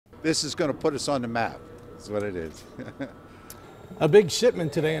This is going to put us on the map. That's what it is. A big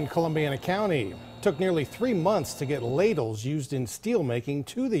shipment today in Columbiana County. Took nearly 3 months to get ladles used in steel making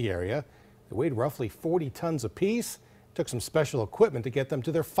to the area. They weighed roughly 40 tons apiece. Took some special equipment to get them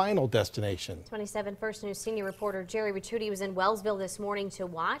to their final destination. 27 First News senior reporter Jerry Ricciuti was in Wellsville this morning to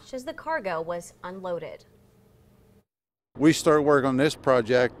watch as the cargo was unloaded. We started work on this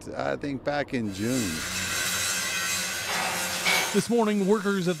project, I think, back in June. This morning,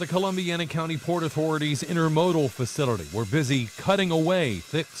 workers at the Columbiana County Port Authority's intermodal facility were busy cutting away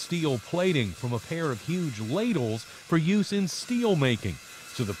thick steel plating from a pair of huge ladles for use in steel making,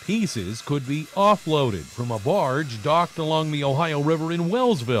 so the pieces could be offloaded from a barge docked along the Ohio River in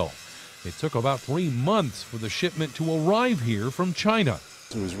Wellsville. It took about 3 months for the shipment to arrive here from China.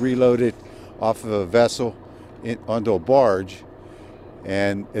 It was reloaded off of a vessel onto a barge,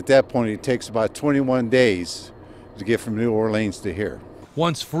 and at that point it takes about 21 days to get from New Orleans to here.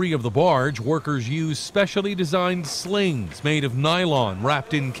 Once free of the barge, workers use specially designed slings made of nylon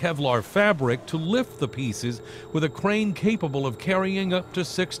wrapped in Kevlar fabric to lift the pieces with a crane capable of carrying up to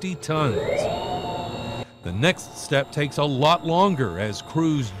 60 tons. The next step takes a lot longer as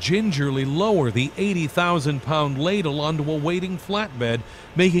crews gingerly lower the 80,000-pound ladle onto a waiting flatbed,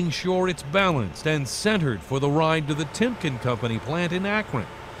 making sure it's balanced and centered for the ride to the Timken Company plant in Akron.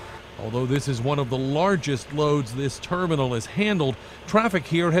 Although this is one of the largest loads this terminal has handled, traffic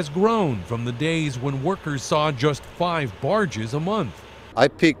here has grown from the days when workers saw just 5 barges a month. I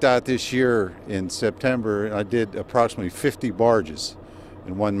peaked out this year in September, and I did approximately 50 barges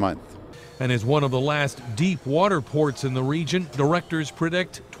in 1 month. And as one of the last deep water ports in the region, directors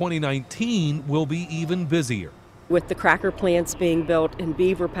predict 2019 will be even busier. With the cracker plants being built in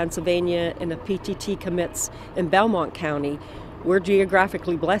Beaver, Pennsylvania, and the PTT commits in Belmont County, we're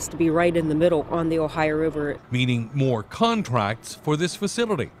geographically blessed to be right in the middle on the Ohio River. Meaning more contracts for this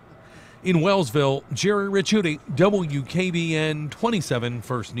facility. In Wellsville, Jerry Ricciuti, WKBN 27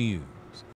 First News.